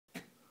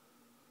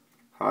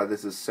Hi,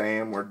 this is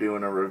Sam. We're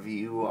doing a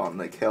review on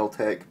the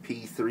Keltec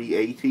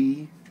p3at.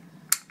 You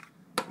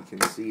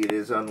can see it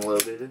is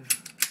unloaded.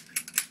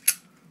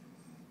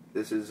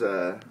 This is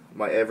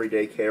my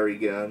everyday carry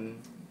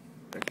gun.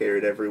 I carry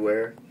it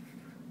everywhere.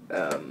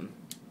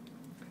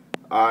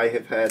 I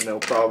have had no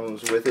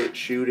problems with it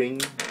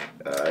shooting.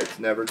 It's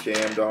never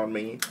jammed on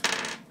me.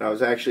 I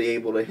was actually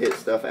able to hit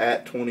stuff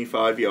at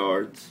 25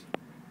 yards,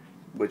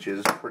 which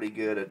is pretty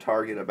good. A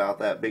target about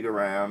that big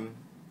around.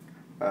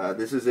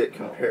 This is it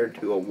compared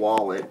to a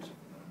wallet.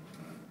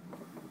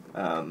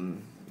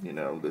 You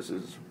know, this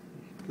is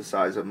the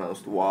size of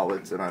most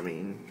wallets, and I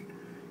mean,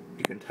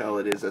 you can tell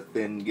it is a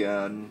thin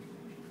gun.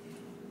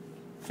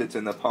 Fits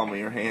in the palm of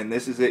your hand.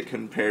 This is it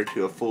compared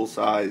to a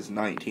full-size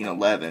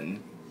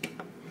 1911.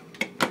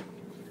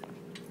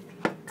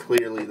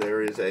 Clearly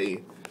there is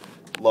a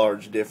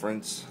large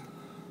difference.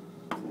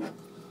 You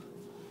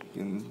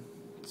can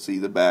see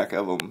the back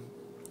of them.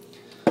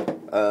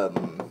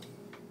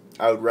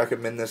 I would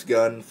recommend this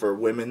gun for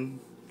women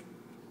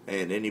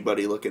and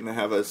anybody looking to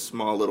have a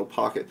small little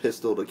pocket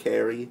pistol to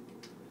carry.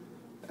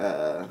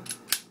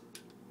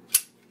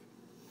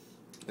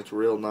 It's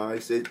real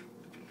nice.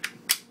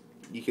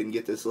 You can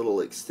get this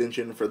little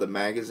extension for the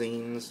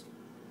magazines,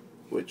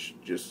 which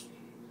just,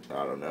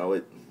 I don't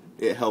know,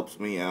 it helps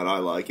me out. I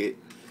like it.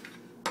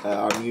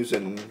 I'm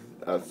using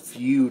a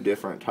few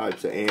different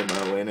types of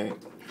ammo in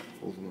it.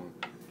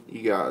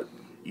 You got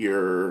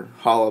your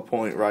hollow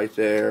point right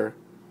there.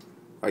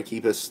 I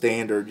keep a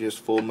standard just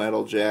full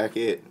metal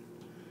jacket.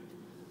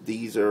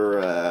 These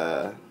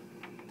are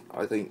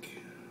I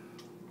think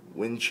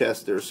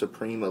Winchester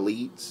Supreme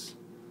Elites,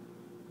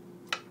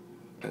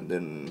 and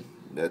then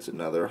that's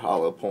another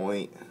hollow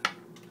point,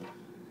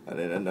 and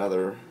then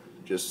another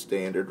just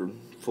standard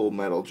full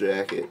metal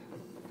jacket.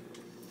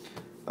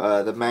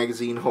 The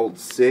magazine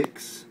holds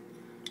 6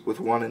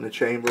 with 1 in the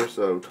chamber,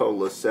 so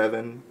total of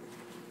 7.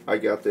 I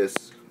got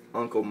this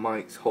Uncle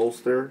Mike's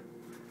holster.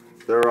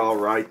 They're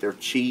alright, they're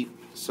cheap,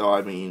 so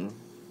I mean,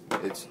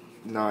 it's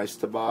nice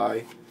to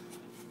buy.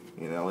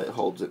 You know, it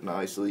holds it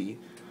nicely.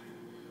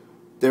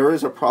 There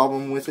is a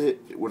problem with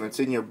it when it's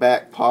in your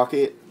back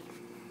pocket.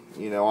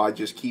 You know, I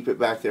just keep it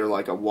back there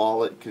like a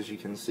wallet, because you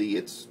can see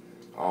it's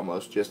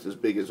almost just as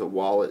big as a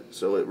wallet,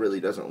 so it really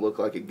doesn't look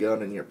like a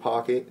gun in your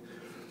pocket.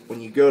 When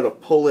you go to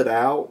pull it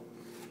out,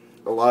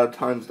 a lot of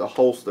times the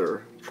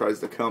holster tries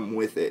to come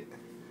with it,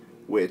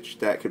 which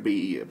that could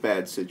be a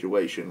bad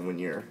situation when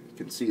you're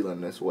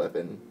concealing this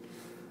weapon.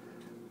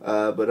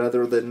 But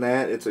other than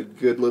that, it's a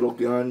good little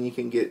gun. You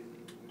can get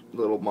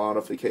little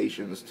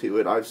modifications to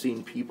it. I've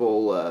seen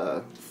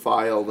people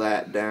file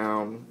that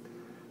down.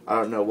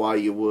 I don't know why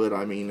you would.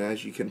 I mean,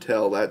 as you can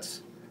tell,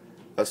 that's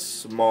a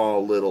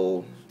small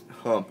little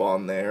hump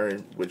on there,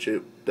 which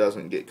it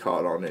doesn't get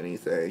caught on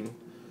anything.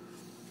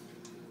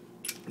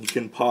 You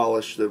can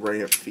polish the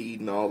ramp feed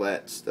and all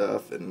that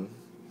stuff, and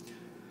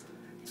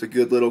it's a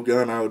good little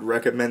gun. I would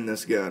recommend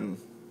this gun.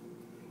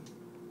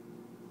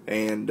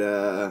 And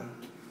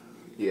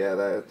yeah,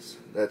 that's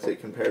it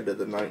compared to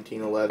the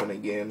 1911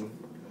 again.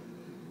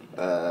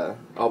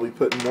 I'll be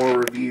putting more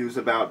reviews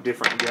about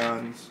different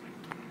guns.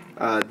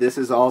 This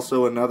is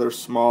also another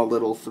small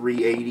little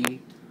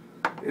 380.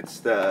 It's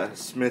the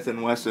Smith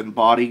 & Wesson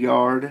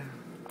Bodyguard.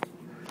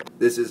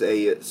 This is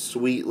a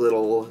sweet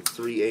little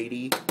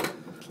 380.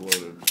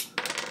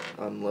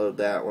 Unload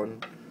that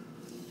one.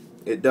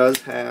 It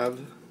does have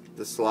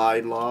the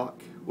slide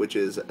lock, which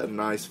is a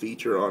nice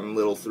feature on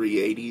little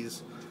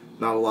 380s.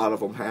 Not a lot of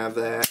them have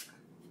that.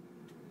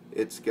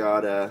 It's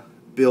got a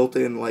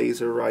built-in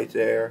laser right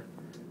there,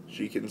 as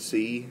you can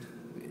see.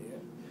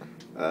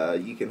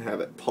 You can have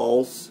it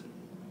pulse.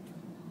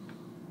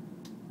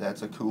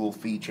 That's a cool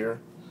feature.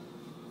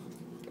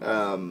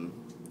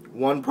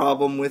 One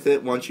problem with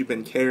it, once you've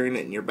been carrying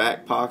it in your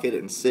back pocket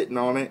and sitting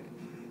on it,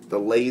 the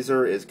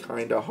laser is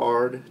kind of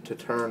hard to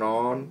turn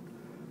on.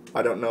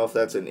 I don't know if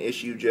that's an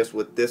issue just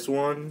with this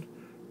one,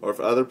 or if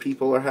other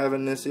people are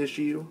having this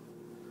issue.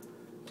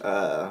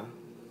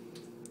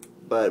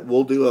 But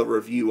we'll do a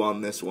review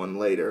on this one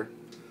later.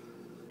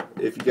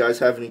 If you guys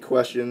have any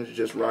questions,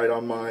 just write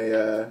on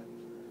my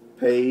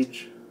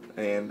page.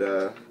 And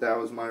that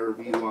was my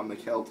review on the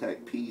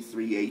Keltec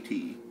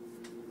p3at.